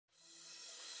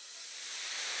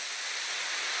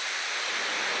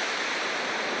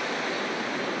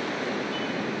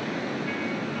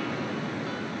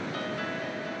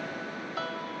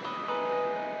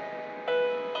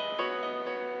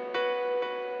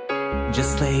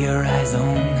Just lay your eyes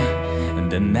on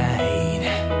the night.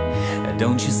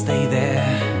 Don't you stay there,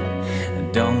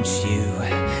 don't you?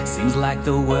 Seems like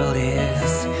the world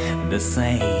is the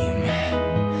same,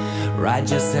 right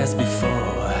just as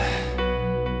before.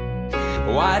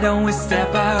 Why don't we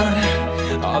step out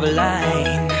of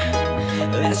line?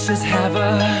 Let's just have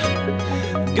a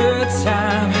good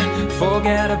time.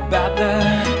 Forget about the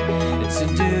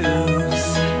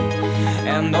to-dos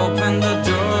and open the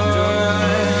door.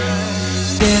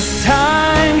 This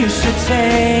time you should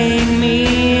take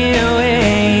me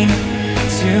away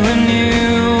to a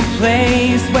new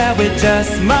place where we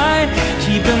just might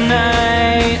keep an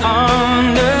eye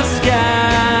on the sky.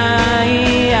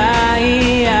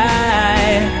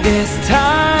 This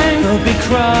time we'll be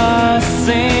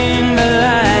crossing the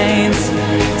lines.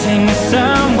 Take me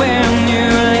somewhere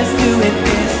new, let's do it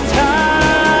this time.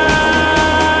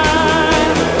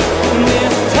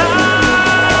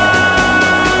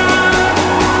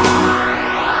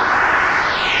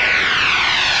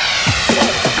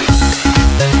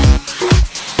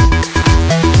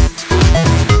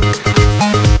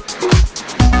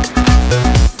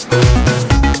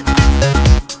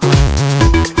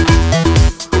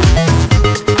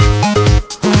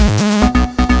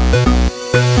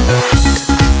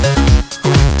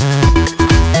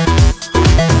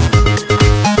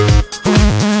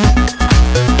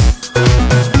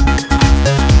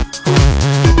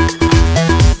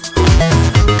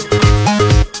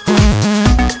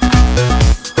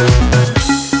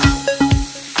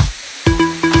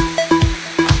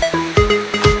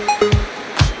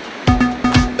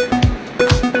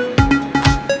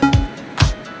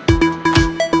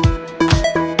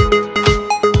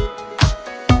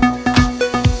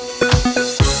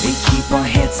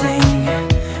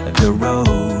 The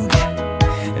road,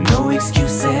 no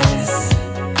excuses,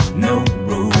 no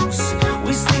rules.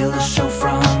 We steal a show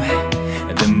from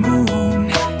the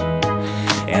moon,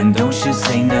 and don't you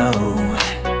say no.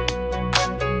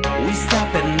 We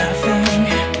stop at nothing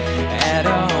at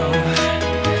all.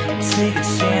 Take a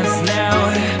chance now,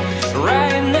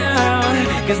 right now,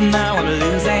 'cause now I'm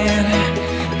losing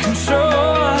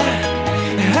control.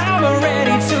 I'm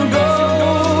ready to go.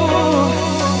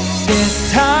 This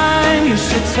time you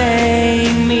should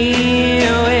take me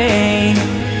away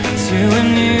to a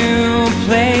new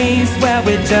place where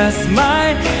we just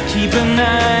might keep an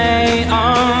eye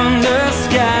on the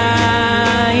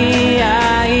sky.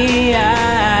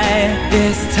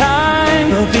 This time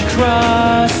we'll be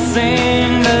crossing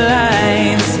the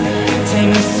lines. Take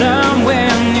me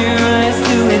somewhere new, let's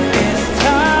do it this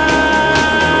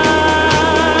time.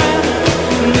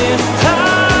 This time.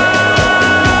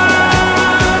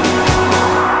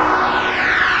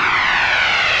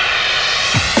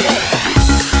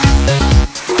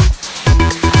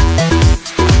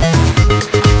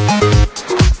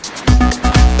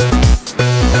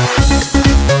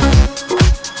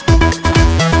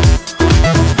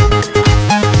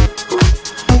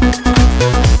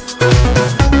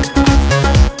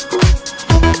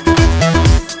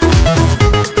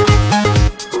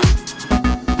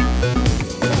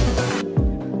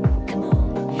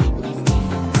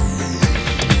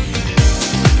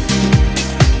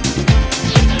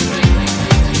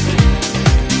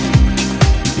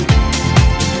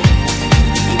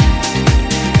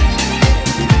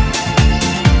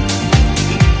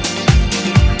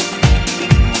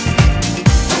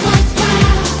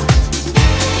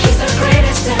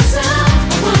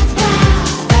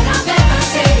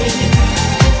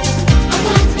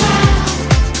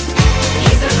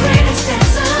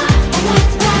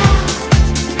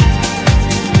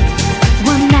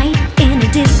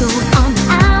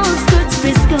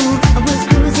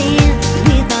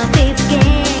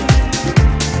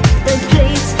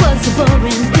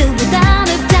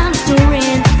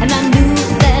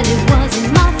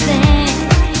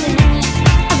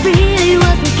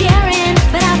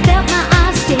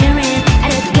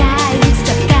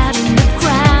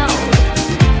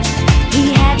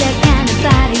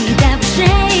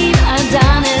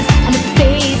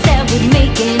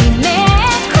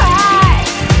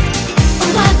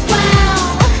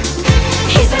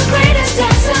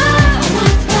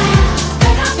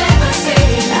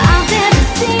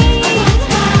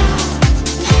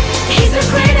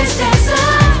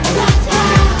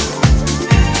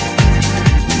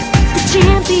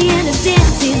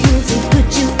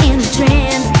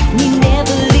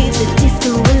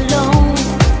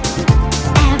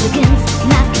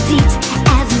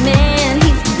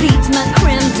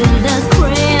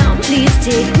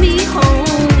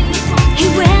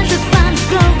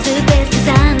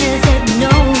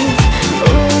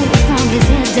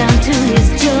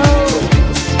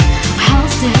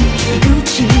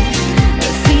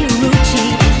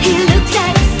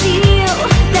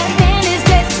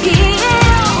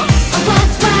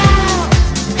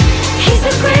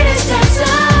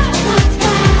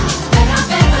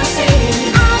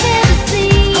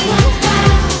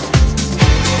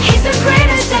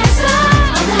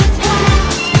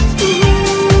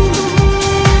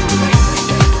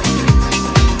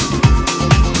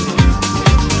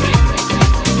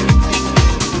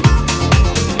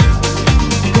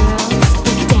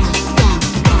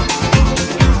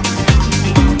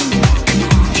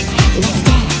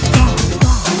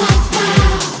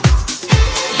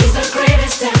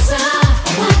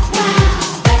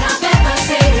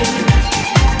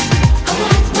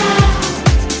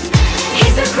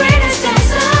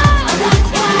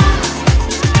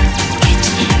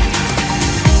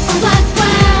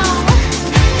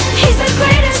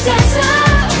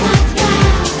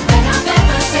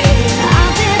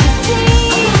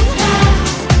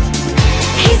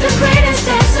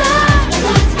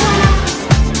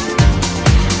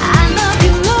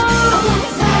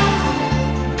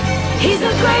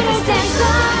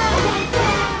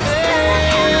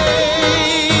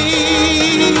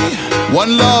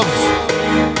 One love,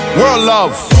 world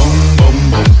love.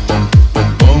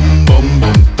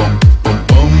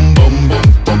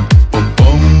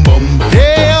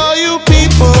 Hey, all you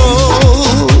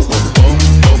people,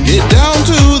 get down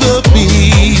to the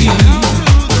beat,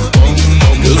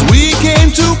 'cause we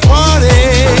came to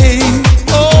party,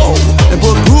 oh, and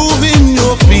put groove in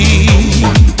your feet,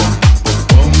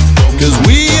 'cause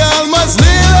we all must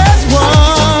live as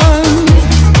one,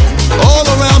 all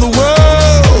around the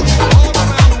world,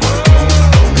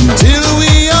 until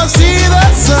we all see the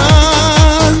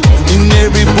sun in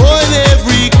every boy and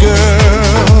every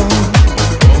girl.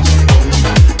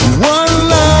 One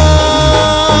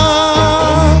love,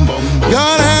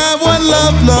 gotta have one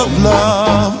love, love,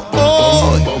 love, oh.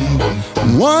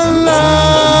 One love,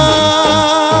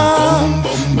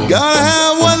 gotta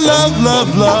have one love, love,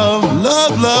 love,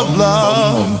 love, love,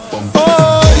 love, oh.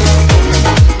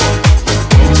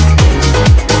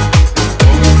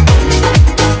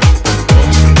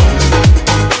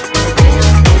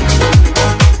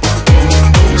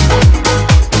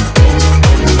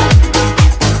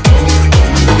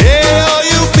 Hey, all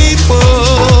you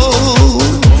people,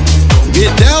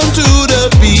 get down to the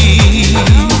beat,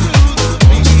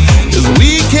 'cause we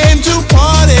came to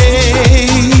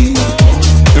party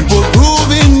and put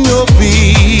groove in your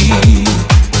feet,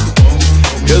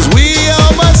 'cause we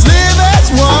all must live as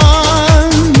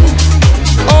one,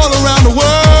 all around the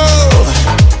world,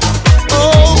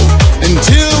 oh,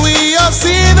 until we all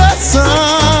see the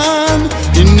sun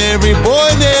in every boy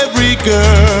and every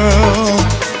girl.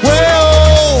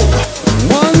 Well,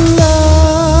 one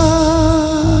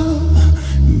love,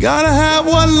 gotta have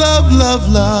one love, love,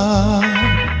 love,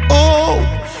 oh.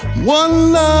 One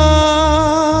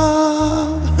love,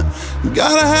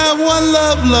 gotta have one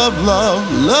love, love, love,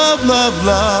 love, love,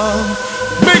 love.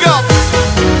 Big up!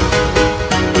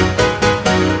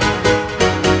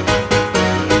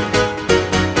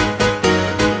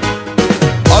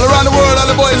 All around the world, all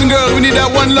the boys and girls, we need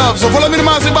that one love. So follow me, the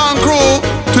Massive Band crew,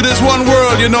 to this one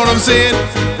world, you know what I'm saying?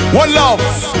 One love,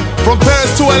 from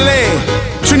Paris to LA,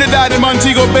 Trinidad and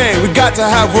Montego Bay, we got to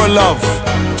have one love.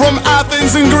 From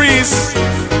Athens in Greece,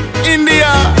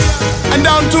 India, and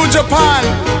down to Japan,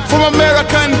 from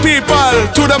American people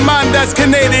to the man that's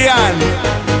Canadian.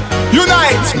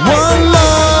 Unite! One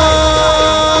love.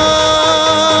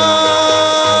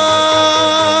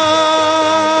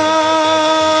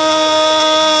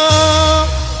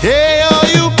 Hey, all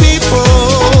you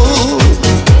people,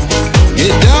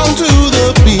 get down to the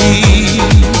beat,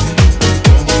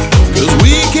 'cause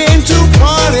we came to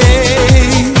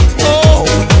party, oh,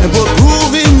 and put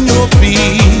groove in your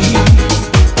feet,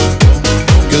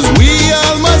 'cause we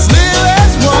all must live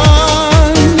as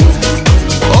one,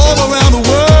 all around the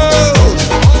world,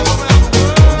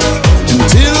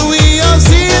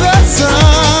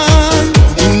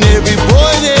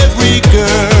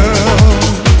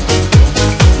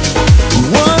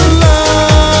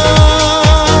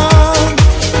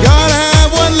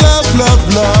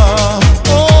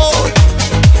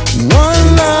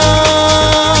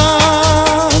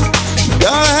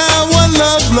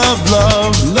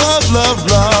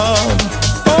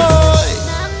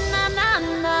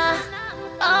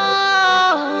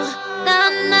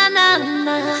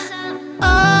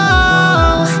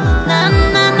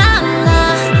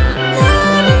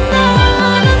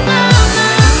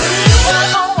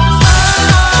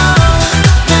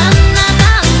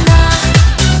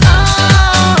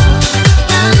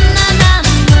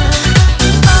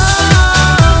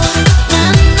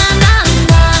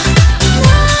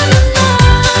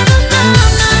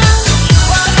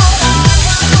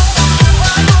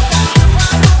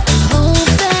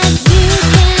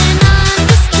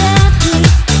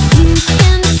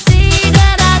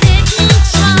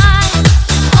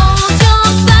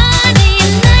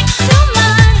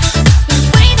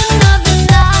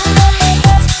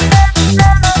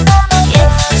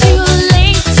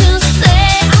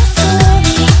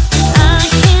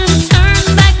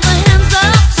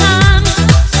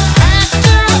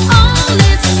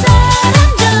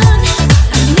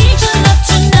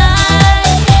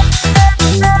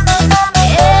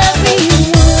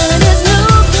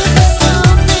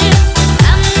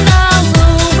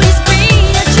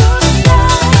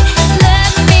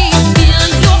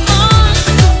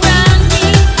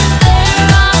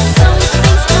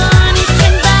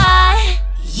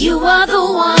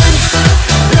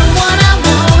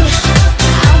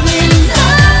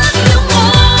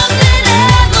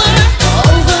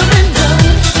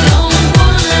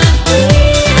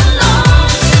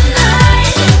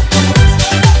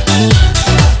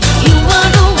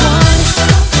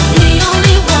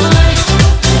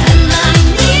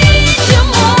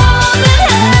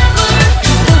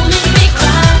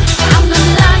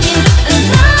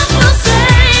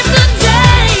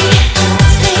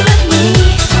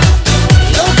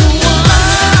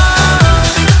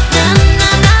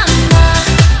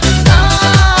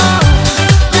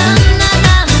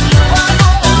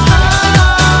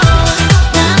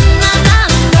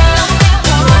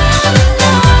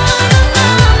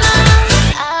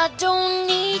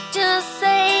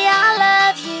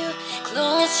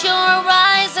 at your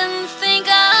eyes and think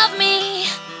of me.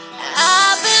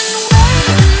 I've been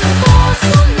waiting for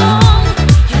so long.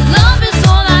 Your love is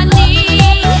all I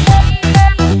need.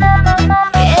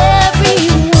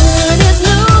 Everyone is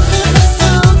looking for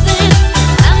something,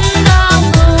 and I'll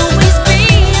always be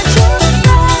at your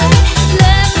side.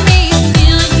 Let me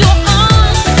feel your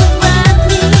arms around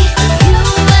me. You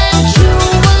and you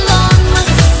alone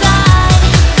must decide.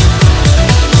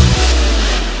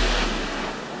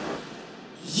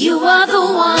 You are the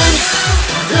one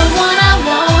I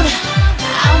want.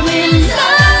 I will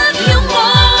love you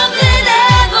more than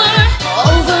ever.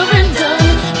 Over and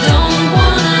done, don't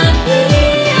wanna be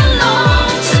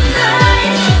alone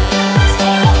tonight.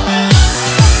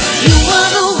 You are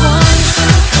the one,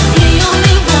 the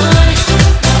only one,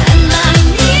 and I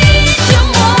need you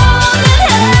more than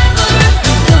ever.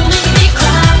 Don't make me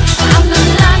cry, I'm not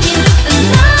lying. The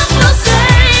love will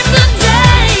save the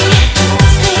day.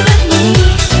 Stay with me.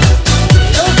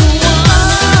 You're the one.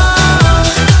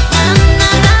 Na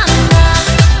na na na.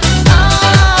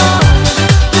 Oh.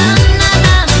 Na na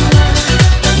na na.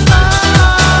 Oh.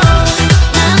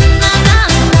 Na na na na.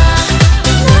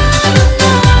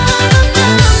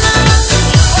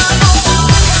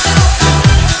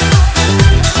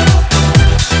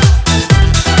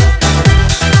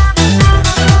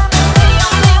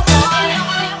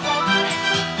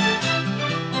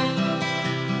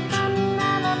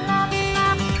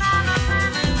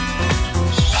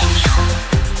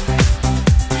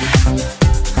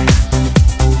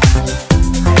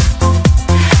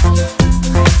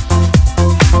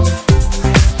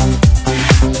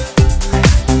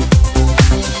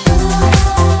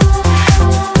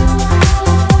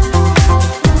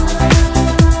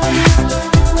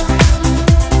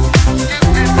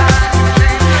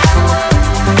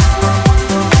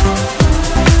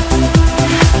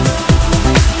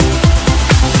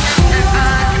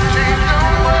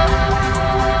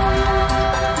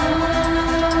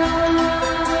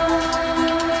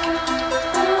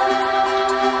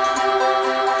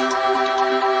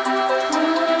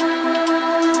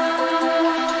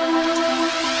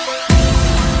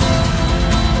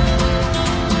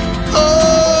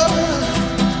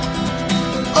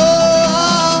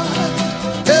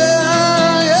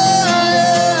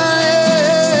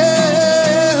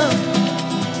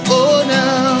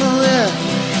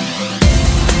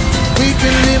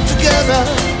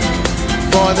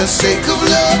 For the sake of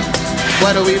love,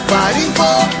 what are we fighting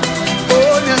for?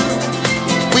 Oh no,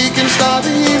 we can start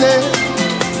healing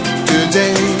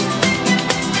today.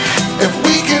 If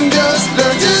we can just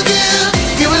learn to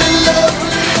give a little love,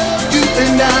 you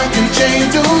and I can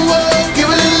change the world. Give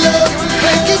a little love,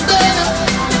 make it better.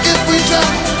 If we try,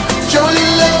 show a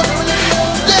little love,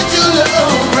 let your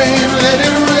love rain, let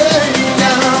it rain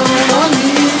down on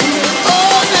me.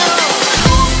 Oh no.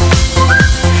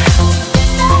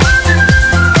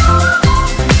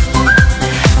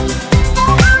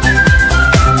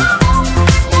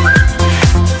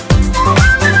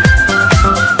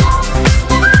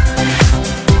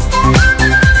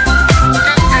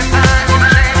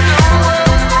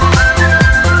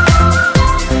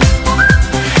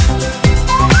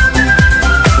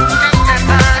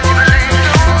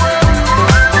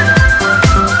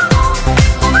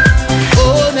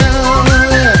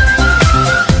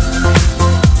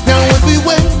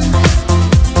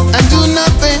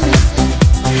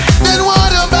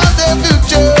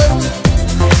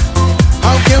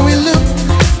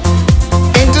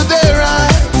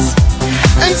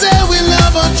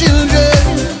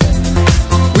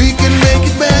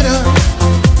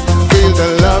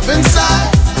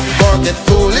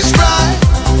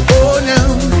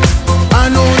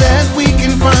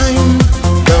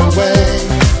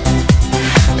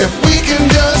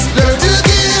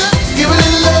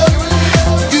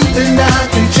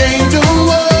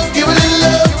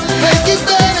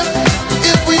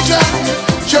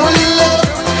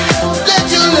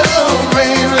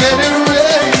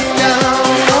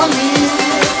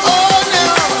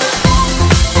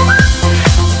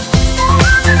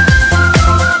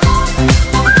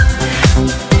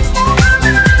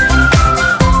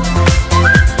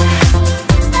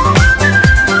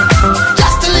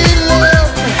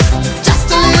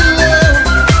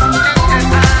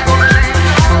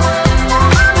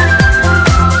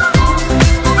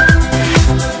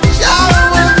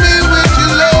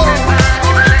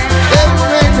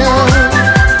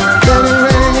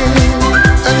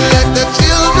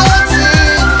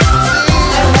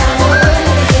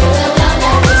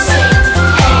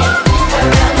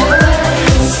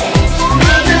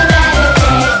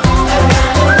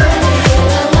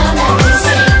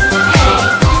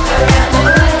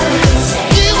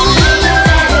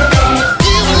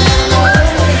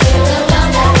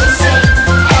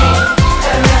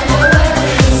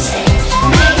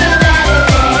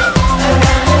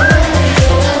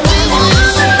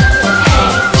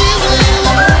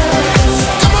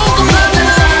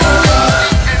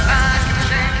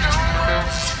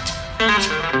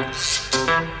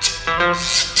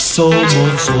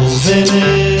 Somos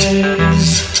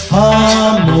jóvenes,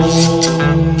 amor.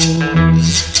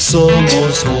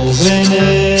 Somos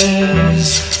jóvenes,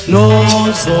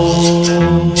 los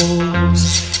dos.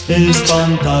 Es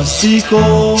fantástico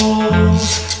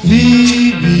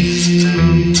vivir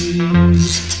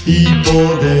y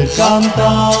poder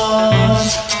cantar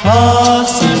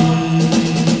así.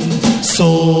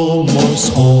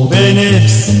 Somos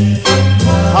jóvenes,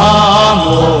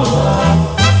 amor.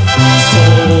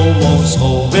 Somos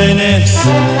jóvenes,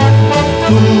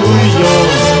 tú y yo.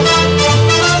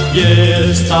 Y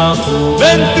esta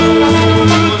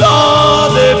juventud ha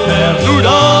de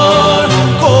perdurar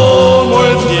como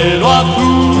el cielo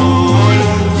azul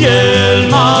y el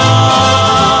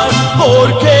mar,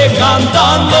 porque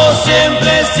cantando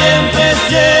siempre, siempre,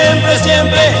 siempre,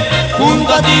 siempre, junto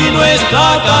a ti nuestra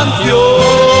canción,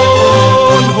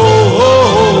 oh, oh,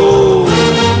 oh,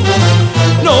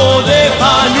 no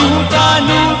deja nunca,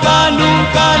 nunca,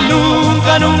 nunca,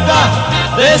 nunca, nunca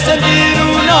de sentir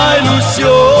una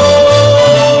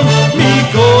ilusión, mi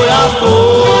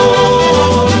corazón.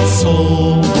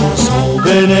 Somos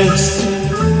jóvenes,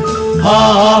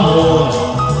 amor.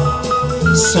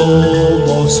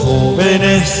 Somos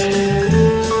jóvenes,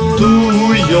 tú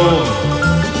y yo.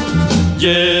 Y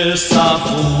esa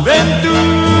juventud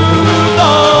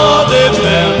ha de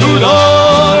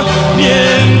perdurar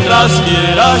mientras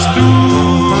quieras tú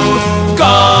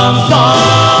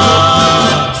cantar.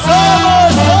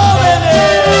 Somos jóvenes.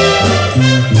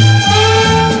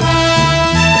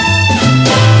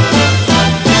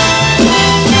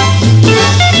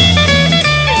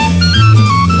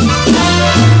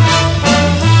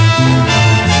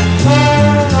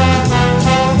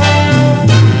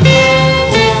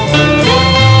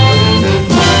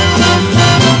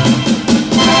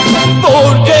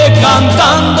 Porque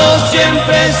cantando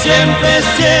siempre, siempre,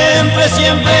 siempre,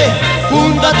 siempre,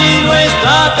 junto a ti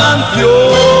nuestra canción,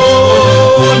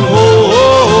 oh, oh,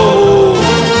 oh,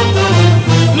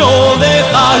 no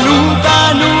deja nunca,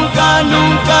 nunca,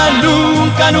 nunca,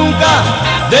 nunca, nunca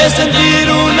de sentir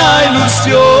una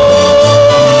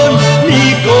ilusión, mi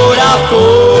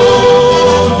corazón.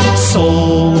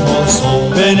 Somos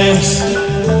jóvenes,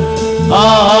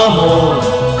 amor.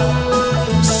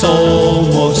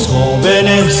 Somos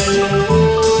jóvenes,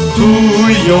 tú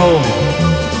y yo.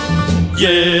 Y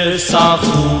esa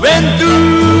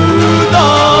juventud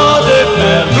ha de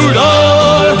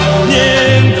perdurar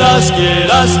mientras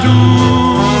quieras tú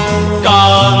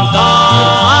cantar.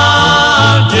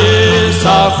 Y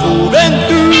esa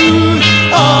juventud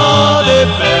ha de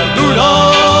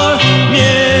perdurar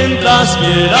mientras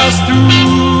quieras tú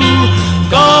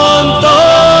cantar.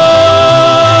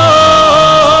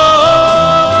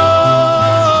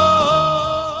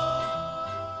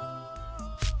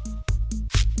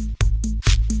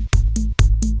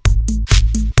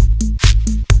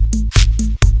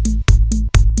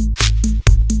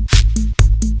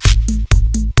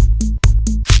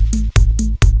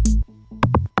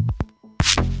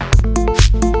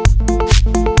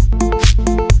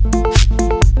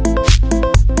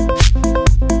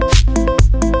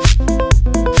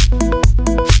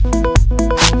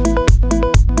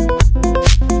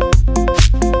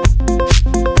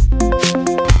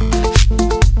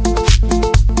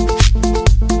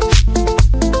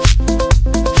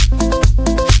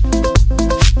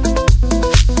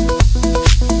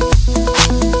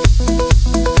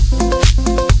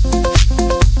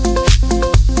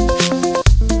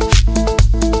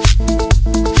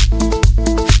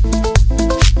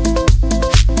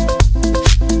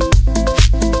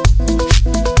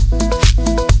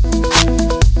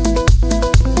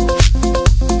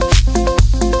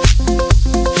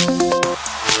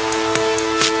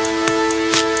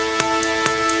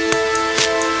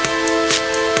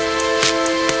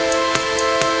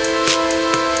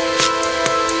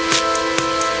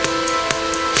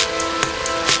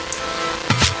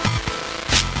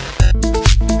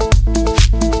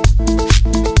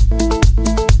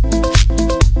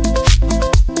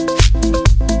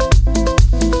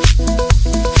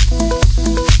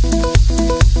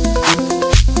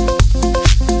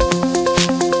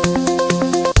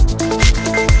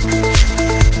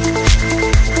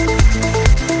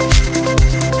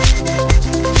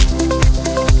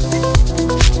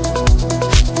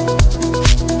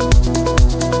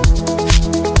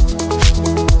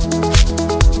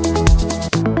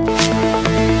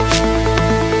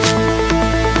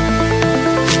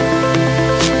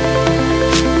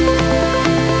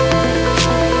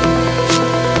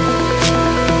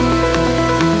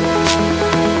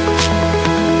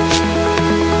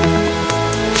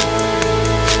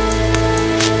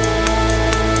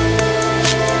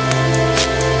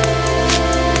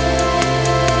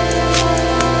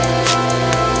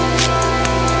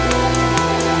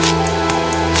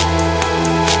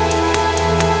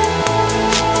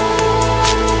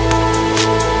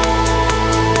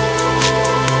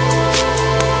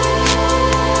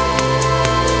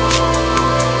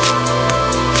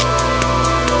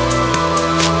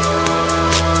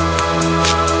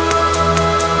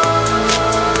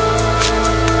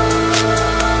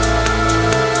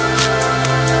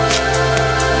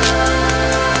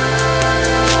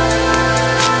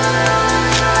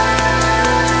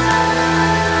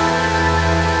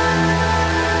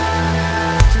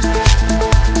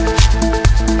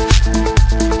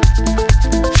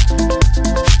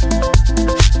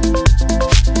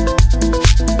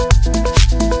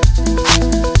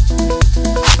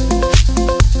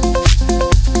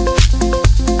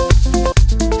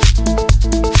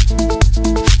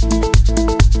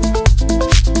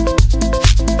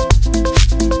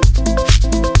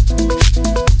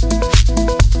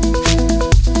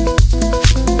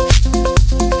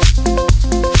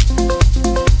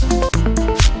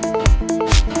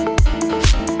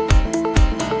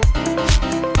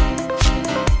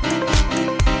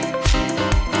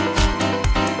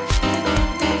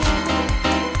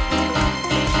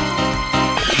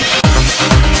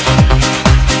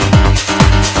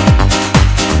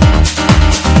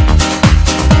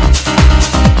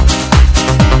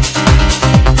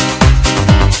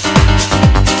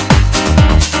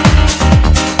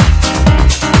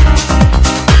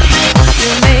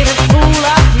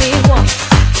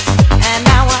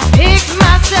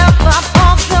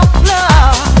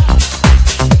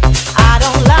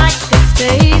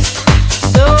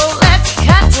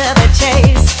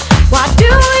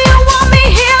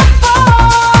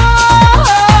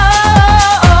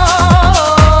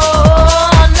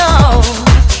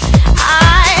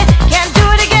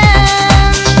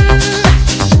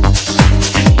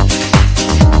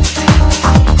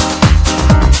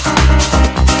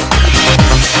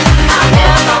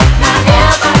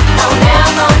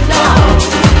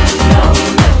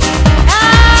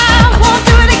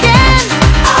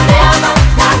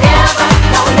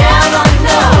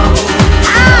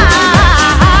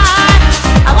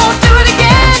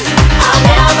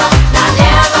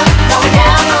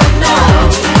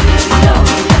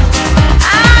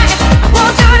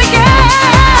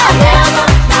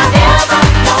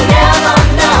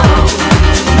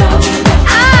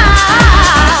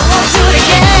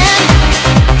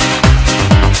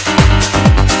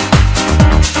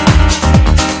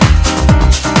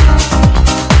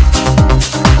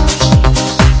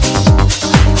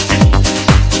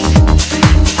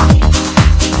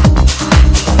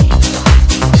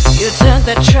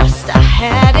 trust I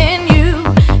had in you,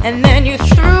 and then you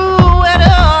threw